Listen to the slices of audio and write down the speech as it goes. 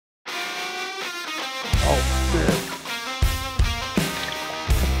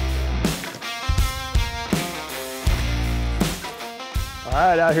All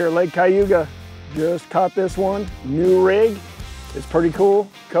right, out here at Lake Cayuga, just caught this one, new rig. It's pretty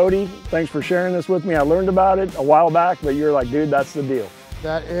cool. Cody, thanks for sharing this with me. I learned about it a while back, but you're like, dude, that's the deal.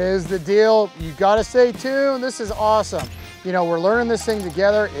 That is the deal. You gotta stay tuned. This is awesome. You know, we're learning this thing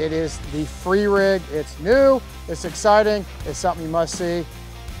together. It is the free rig. It's new, it's exciting, it's something you must see.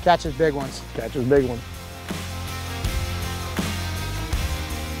 Catches big ones. Catches big ones.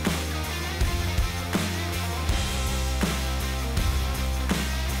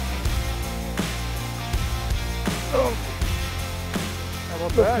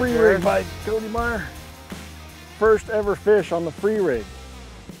 The free rig by Cody Meyer. First ever fish on the free rig.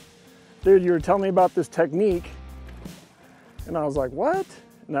 Dude, you were telling me about this technique and I was like, what?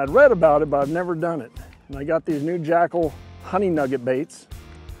 And I'd read about it, but I've never done it. And I got these new Jackal honey nugget baits.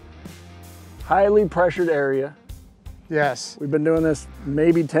 Highly pressured area. Yes. We've been doing this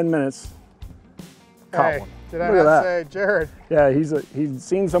maybe 10 minutes. Caught one. Did I not say Jared? Yeah, he's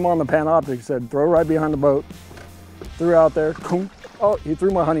seen some on the Panoptic, said throw right behind the boat. Threw out there, oh, he threw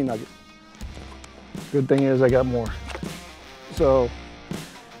my honey nugget. Good thing is I got more. So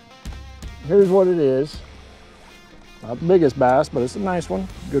here's what it is. Not the biggest bass, but it's a nice one.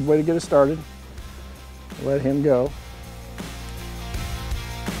 Good way to get it started. Let him go.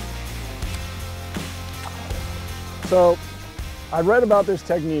 So I read about this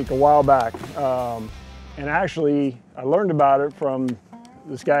technique a while back, and actually I learned about it from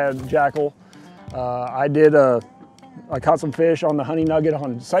this guy at Jackal. I caught some fish on the honey nugget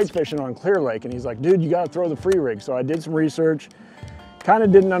on sight fishing on Clear Lake, and he's like, dude, you gotta throw the free rig. So I did some research, kind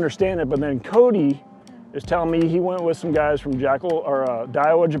of didn't understand it, but then Cody is telling me he went with some guys from Jackal or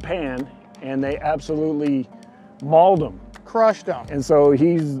Daiwa, Japan, and they absolutely mauled him. Crushed him. And so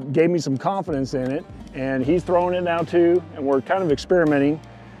he gave me some confidence in it, and he's throwing it now too, and we're kind of experimenting,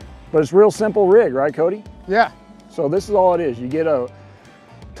 but it's real simple rig, right, Cody? Yeah. So this is all it is. You get a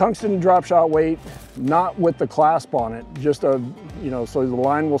tungsten drop shot weight, not with the clasp on it, just so the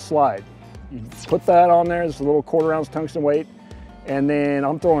line will slide. You put that on there, it's a little 1/4 ounce tungsten weight, and then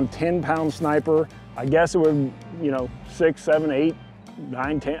I'm throwing 10-pound sniper. I guess it would, 6, 7, 8,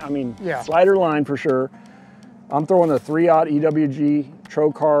 9, 10, I mean, yeah. Slider line for sure. I'm throwing a 3/0 EWG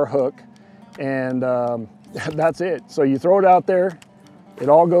Trocar hook, and that's it. So you throw it out there, it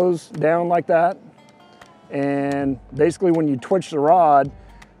all goes down like that, and basically when you twitch the rod,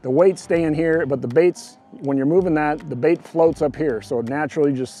 the weight's staying here, but the bait's, when you're moving that, the bait floats up here. So it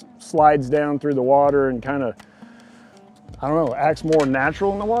naturally just slides down through the water and kind of, I don't know, acts more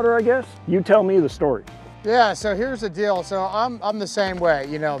natural in the water, I guess. You tell me the story. Yeah, so here's the deal. So I'm the same way,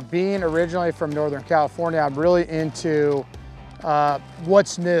 being originally from Northern California, I'm really into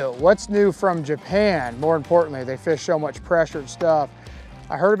what's new. What's new from Japan, more importantly. They fish so much pressured stuff.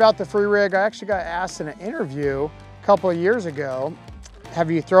 I heard about the free rig. I actually got asked in an interview a couple of years ago, have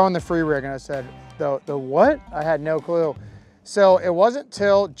you thrown the free rig? And I said, the what? I had no clue. So it wasn't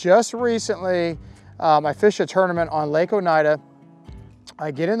till just recently, I fished a tournament on Lake Oneida.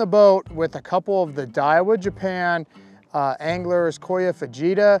 I get in the boat with a couple of the Daiwa Japan anglers, Koya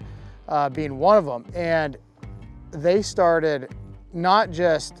Fujita being one of them. And they started not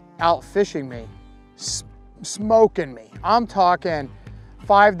just out fishing me, smoking me. I'm talking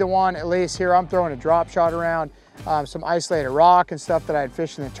 5 to 1 at least here. I'm throwing a drop shot around. Some isolated rock and stuff that I had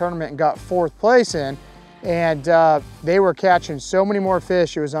fished in the tournament and got 4th place in. And they were catching so many more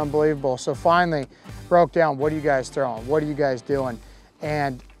fish, it was unbelievable. So finally broke down, what are you guys throwing? What are you guys doing?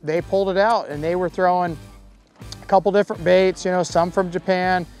 And they pulled it out, and they were throwing a couple different baits, some from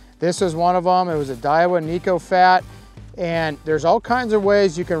Japan. This was one of them. It was a Daiwa Nico Fat. And there's all kinds of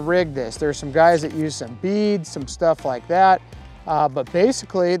ways you can rig this. There's some guys that use some beads, some stuff like that. But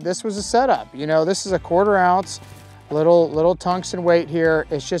basically, this was a setup. This is a 1/4 ounce, little tungsten weight here.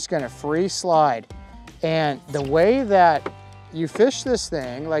 It's just gonna free slide. And the way that you fish this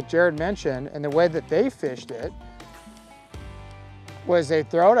thing, like Jared mentioned, and the way that they fished it, was they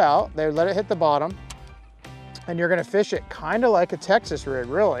throw it out, they let it hit the bottom, and you're gonna fish it kind of like a Texas rig,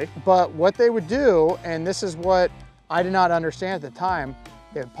 really. But what they would do, and this is what I did not understand at the time,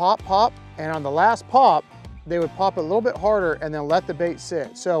 they would pop, pop, and on the last pop, they would pop it a little bit harder and then let the bait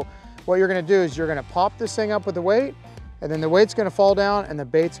sit. So what you're gonna do is you're gonna pop this thing up with the weight, and then the weight's gonna fall down and the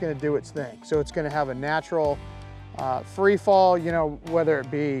bait's gonna do its thing. So it's gonna have a natural free fall, whether it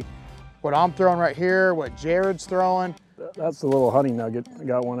be what I'm throwing right here, what Jared's throwing. That's the little honey nugget. I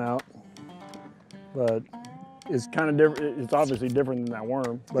got one out, but it's kind of different. It's obviously different than that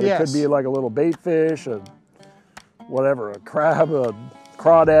worm, but yes. It could be like a little bait fish, a crab, a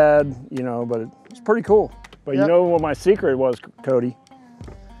crawdad, but it's pretty cool. But yep. You know what my secret was, Cody?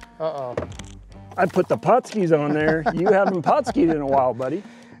 Uh-oh. I put the putskis on there. You haven't putskied in a while, buddy.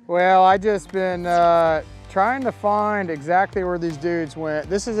 Well, I just been trying to find exactly where these dudes went.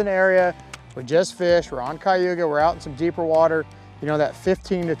 This is an area we just fished. We're on Cayuga. We're out in some deeper water, you know, that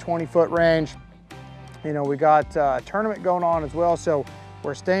 15 to 20 foot range. You know, we got a tournament going on as well, so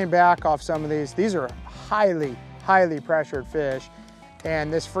we're staying back off some of these. These are highly, highly pressured fish,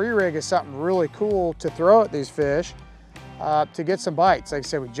 and this free rig is something really cool to throw at these fish to get some bites. Like I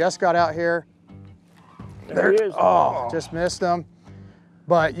said, we just got out here. There he is. Oh, just missed them.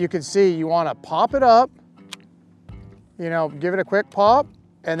 But you can see you want to pop it up, you know, give it a quick pop,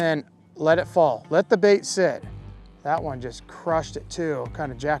 and then let it fall. Let the bait sit. That one just crushed it too,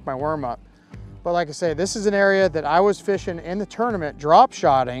 kind of jacked my worm up. But like I say, this is an area that I was fishing in the tournament, drop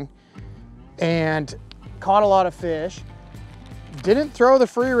shotting, and caught a lot of fish. Didn't throw the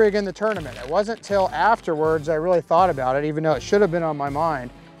free rig in the tournament. It wasn't till afterwards I really thought about it, even though it should have been on my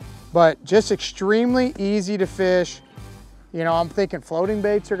mind. But just extremely easy to fish. You know, I'm thinking floating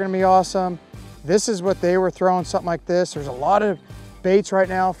baits are gonna be awesome. This is what they were throwing, something like this. There's a lot of baits right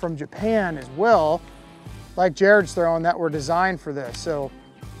now from Japan as well, like Jared's throwing, that were designed for this. So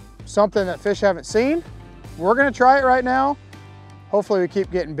something that fish haven't seen. We're gonna try it right now. Hopefully we keep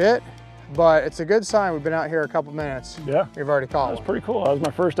getting bit, but it's a good sign. We've been out here a couple minutes. Yeah. We've already caught one. That's pretty cool. That was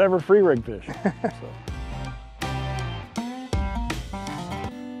my first ever free rig fish. So.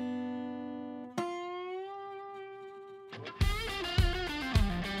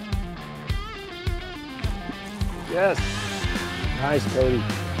 Yes. Nice, Cody.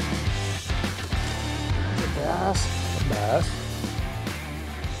 Bass. Bass.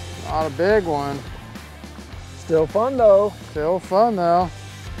 Not a big one. Still fun though. Still fun though.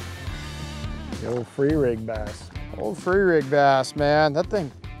 The old free rig bass. Old free rig bass, man. That thing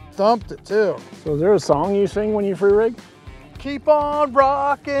thumped it too. So is there a song you sing when you free rig? Keep on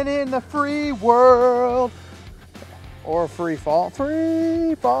rocking in the free world. Or free fall.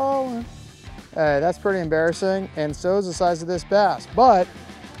 Free falling. That's pretty embarrassing, and so is the size of this bass. But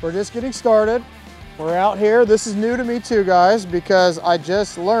we're just getting started. We're out here. This is new to me too, guys, because I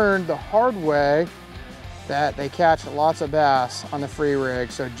just learned the hard way that they catch lots of bass on the free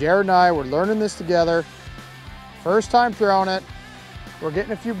rig. So Jared and I, we're learning this together. First time throwing it. We're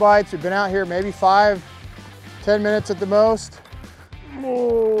getting a few bites. We've been out here maybe 5-10 minutes at the most.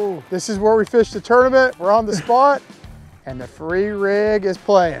 Oh. This is where we fished the tournament. We're on the spot, and the free rig is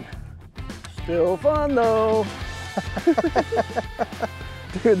playing. Still fun though.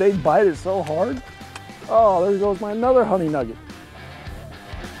 Dude, they bite it so hard. Oh, there goes my another honey nugget.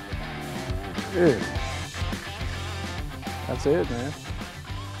 Dude. That's it, man.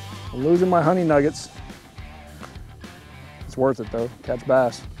 I'm losing my honey nuggets. It's worth it though. Catch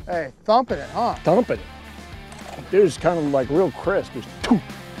bass. Hey, thumping it, huh? Thumping it. Dude, it's kind of like real crisp. Just poof.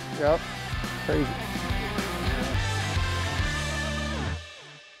 Yep. Crazy.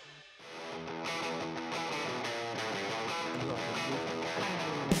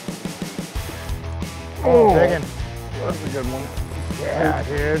 Oh, big one. That's a good one. Yeah,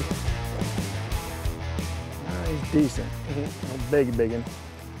 dude. He's decent. Big one.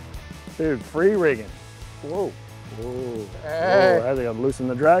 Dude, free rigging. Whoa. Whoa. Hey. Whoa, I think I've loosened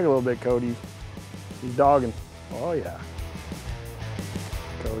the drag a little bit, Cody. He's dogging. Oh, yeah.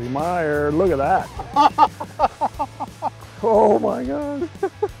 Cody Meyer, look at that. Oh, my God.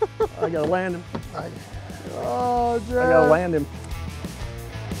 I got to land him. Oh, Jared. I got to land him.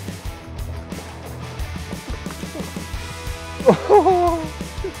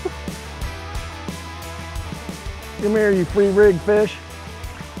 Come here, you free rig fish.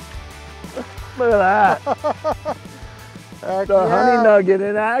 Look at that. The honey nugget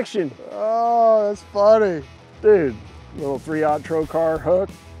in action. Oh, that's funny. Dude, little 3/0 trocar hook,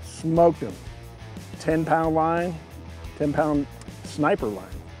 smoked him. 10-pound line, 10-pound sniper line.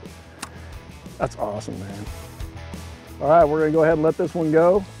 That's awesome, man. All right, we're gonna go ahead and let this one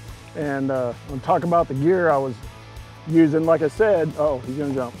go. And I'm gonna talk about the gear I was using. Like I said, oh, he's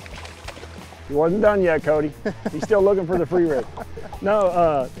gonna jump. He wasn't done yet, Cody. He's still looking for the free rig.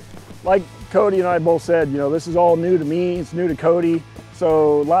 No, like Cody and I both said, you know, this is all new to me, it's new to Cody.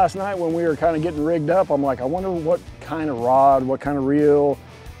 So last night when we were kind of getting rigged up, I'm like, I wonder what kind of rod, what kind of reel,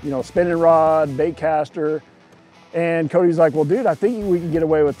 you know, spinning rod, bait caster. And Cody's like, well, dude, I think we can get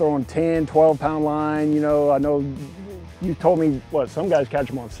away with throwing 10, 12-pound line. You know, I know you told me, what, some guys catch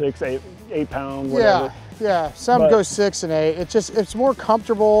them on 6, 8 pound, whatever. Yeah, some go 6 and 8. It's more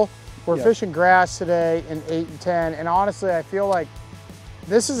comfortable. We're fishing grass today in 8 and 10. And honestly, I feel like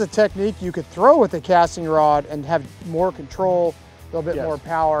this is a technique you could throw with a casting rod and have more control little bit Yes. more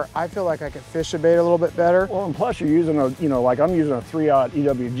power. I feel like I could fish a bait a little bit better. Well, and plus you're using a, you know, like I'm using a 3/0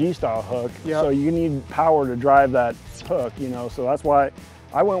 EWG style hook. Yep. So you need power to drive that hook, you know, so that's why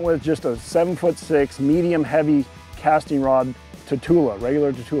I went with just a 7'6" medium heavy casting rod Tatula,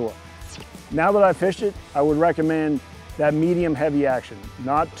 regular Tatula. Now that I fished it, I would recommend that medium heavy action.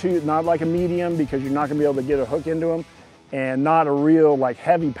 Not like a medium, because you're not gonna be able to get a hook into them, and not a real like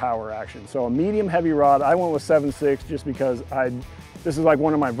heavy power action. So a medium heavy rod, I went with 7'6" just because this is like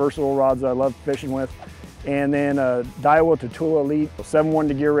one of my versatile rods that I love fishing with. And then a Daiwa Tatula Elite, 7:1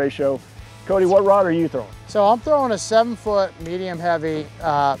 to gear ratio. Cody, what rod are you throwing? So I'm throwing a 7-foot medium heavy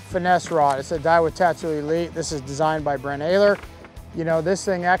finesse rod. It's a Daiwa Tatula Elite. This is designed by Brent Ayler. You know, this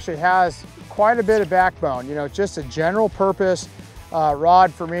thing actually has quite a bit of backbone. You know, it's just a general purpose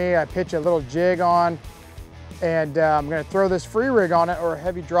rod for me. I pitch a little jig on, and I'm gonna throw this free rig on it, or a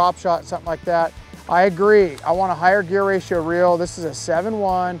heavy drop shot, something like that. I agree, I want a higher gear ratio reel. This is a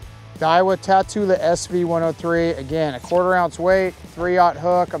 7'1" Daiwa Tatula SV103. Again, a 1/4 ounce weight, 3/0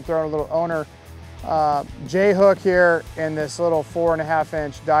 hook. I'm throwing a little owner J hook here, and this little 4.5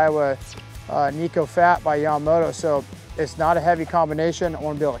 inch Daiwa Nico Fat by Yamamoto. So it's not a heavy combination. I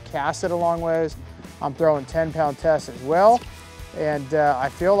want to be able to cast it a long ways. I'm throwing 10-pound tests as well. And I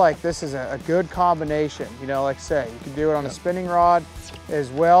feel like this is a good combination. You know, like I say, you can do it on a spinning rod as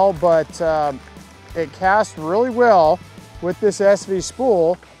well, but it casts really well with this SV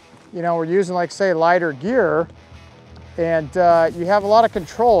spool. You know, we're using, like say, lighter gear, and you have a lot of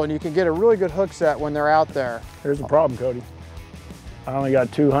control, and you can get a really good hook set when they're out there. Here's the problem, Cody. I only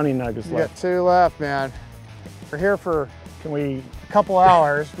got 2 hunting nuggets You left. got 2 left, man. We're here for Can we a couple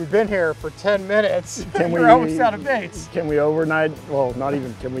hours. We've been here for 10 minutes. We're almost out of baits. Can we overnight? Well, not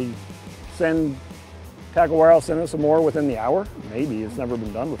even. Can we send Tackle Warehouse send us some more within the hour? Maybe. It's never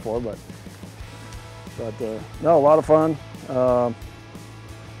been done before, but no, a lot of fun.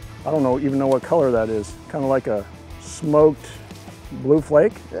 I don't even know what color that is. Kind of like a smoked blue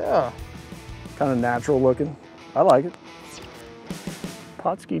flake. Yeah. Kind of natural looking. I like it.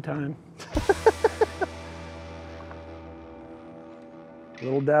 Pot ski time.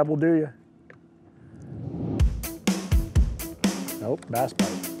 Little dab will do you. Nope, bass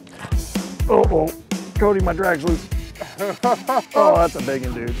bite. Oh, Cody, my drag's loose. Oh, that's a big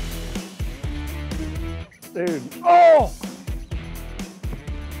one, dude. Dude, oh!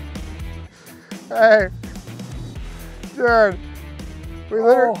 Hey, Jared,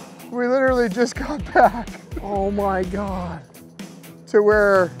 we literally just got back Oh my God. to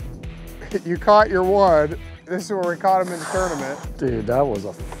where you caught your one. This is where we caught him in the tournament. Dude, that was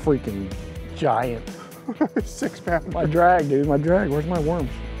a freaking giant. 6 pound. My drag, dude, my drag. Where's my worms?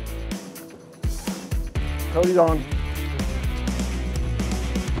 Cody's on.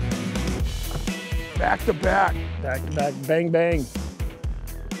 Back to back. Back to back, bang, bang.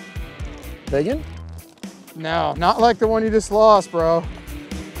 Biggin? No, not like the one you just lost, bro.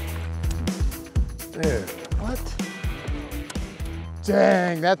 Dude, what?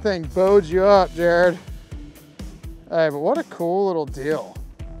 Dang, that thing bodes you up, Jared. Hey, but what a cool little deal.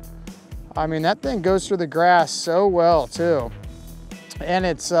 I mean, that thing goes through the grass so well too. And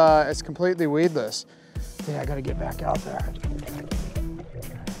it's completely weedless. Yeah, I gotta get back out there.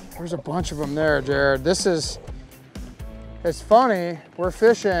 There's a bunch of them there, Jared. It's funny, we're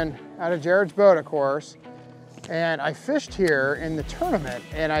fishing out of Jared's boat, of course, and I fished here in the tournament,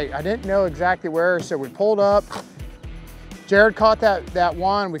 and I didn't know exactly where, so we pulled up. Jared caught that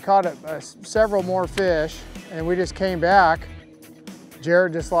one, we caught several more fish, and we just came back.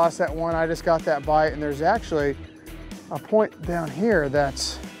 Jared just lost that one, I just got that bite, and there's actually a point down here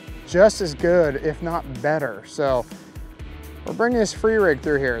that's just as good, if not better. So we're bringing this free rig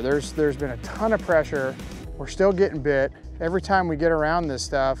through here. There's been a ton of pressure. We're still getting bit. Every time we get around this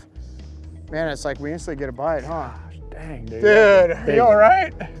stuff, man, it's like we instantly get a bite, huh? Dang, dude. Dude, are you all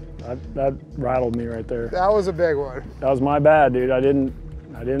right? That rattled me right there. That was a big one. That was my bad, dude. I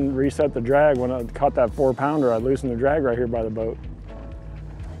didn't reset the drag. When I caught that 4-pounder, I loosened the drag right here by the boat.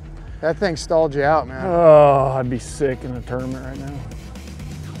 That thing stalled you out, man. Oh, I'd be sick in a tournament right now.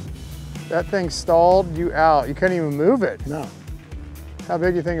 That thing stalled you out. You couldn't even move it. No. How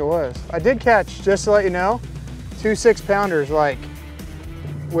big do you think it was? I did catch, just to let you know, 2 6-pounders like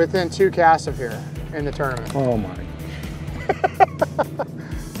within 2 casts of here in the tournament. Oh my.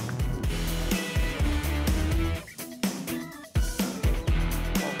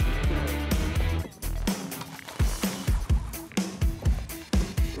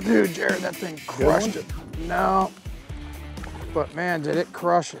 Dude, Jared, that thing crushed it. No, but man, did it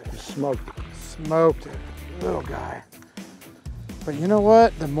crush it. Smoked. Smoked it, little guy. But you know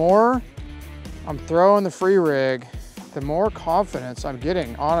what? The more I'm throwing the free rig, the more confidence I'm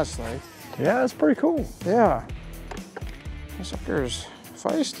getting, honestly. Yeah, that's pretty cool. Yeah. This sucker's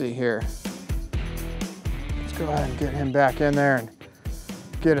feisty here. Let's go ahead and get him back in there and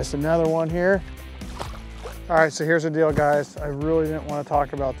get us another one here. All right, so here's the deal, guys. I really didn't want to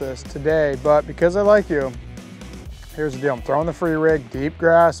talk about this today, but because I like you, here's the deal. I'm throwing the free rig, deep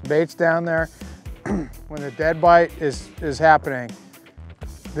grass, bait's down there. When the dead bite is happening,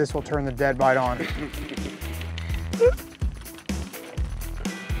 this will turn the dead bite on.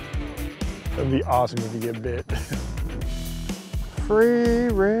 That'd be awesome if you get bit. Free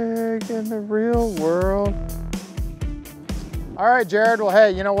rig in the real world. All right, Jared, well,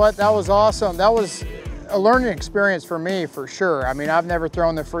 hey, you know what? That was awesome. That was a learning experience for me, for sure. I mean, I've never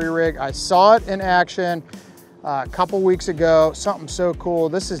thrown the free rig. I saw it in action a couple weeks ago, something so cool.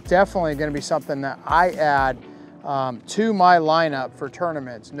 This is definitely gonna be something that I add to my lineup for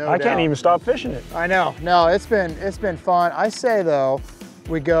tournaments, no doubt. I can't even stop fishing it. I know, no, it's been fun. I say though,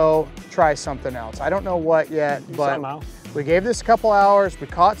 we go try something else. I don't know what yet, but Somehow. we gave this a couple hours, we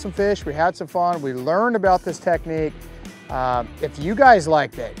caught some fish, we had some fun, we learned about this technique. If you guys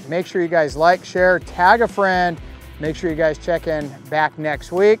liked it, make sure you guys like, share, tag a friend. Make sure you guys check in back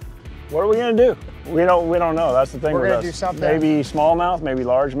next week. What are we gonna do? We don't know. That's the thing with us. We're gonna do something. Maybe smallmouth, maybe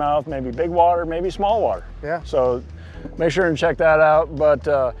largemouth, maybe big water, maybe small water. Yeah. So make sure and check that out. But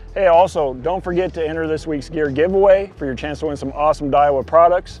hey, also don't forget to enter this week's gear giveaway for your chance to win some awesome Daiwa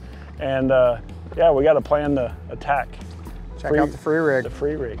products. And yeah, we got to plan the attack. Check out the free rig. The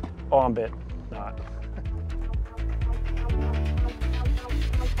free rig. Oh, I'm bit. Not.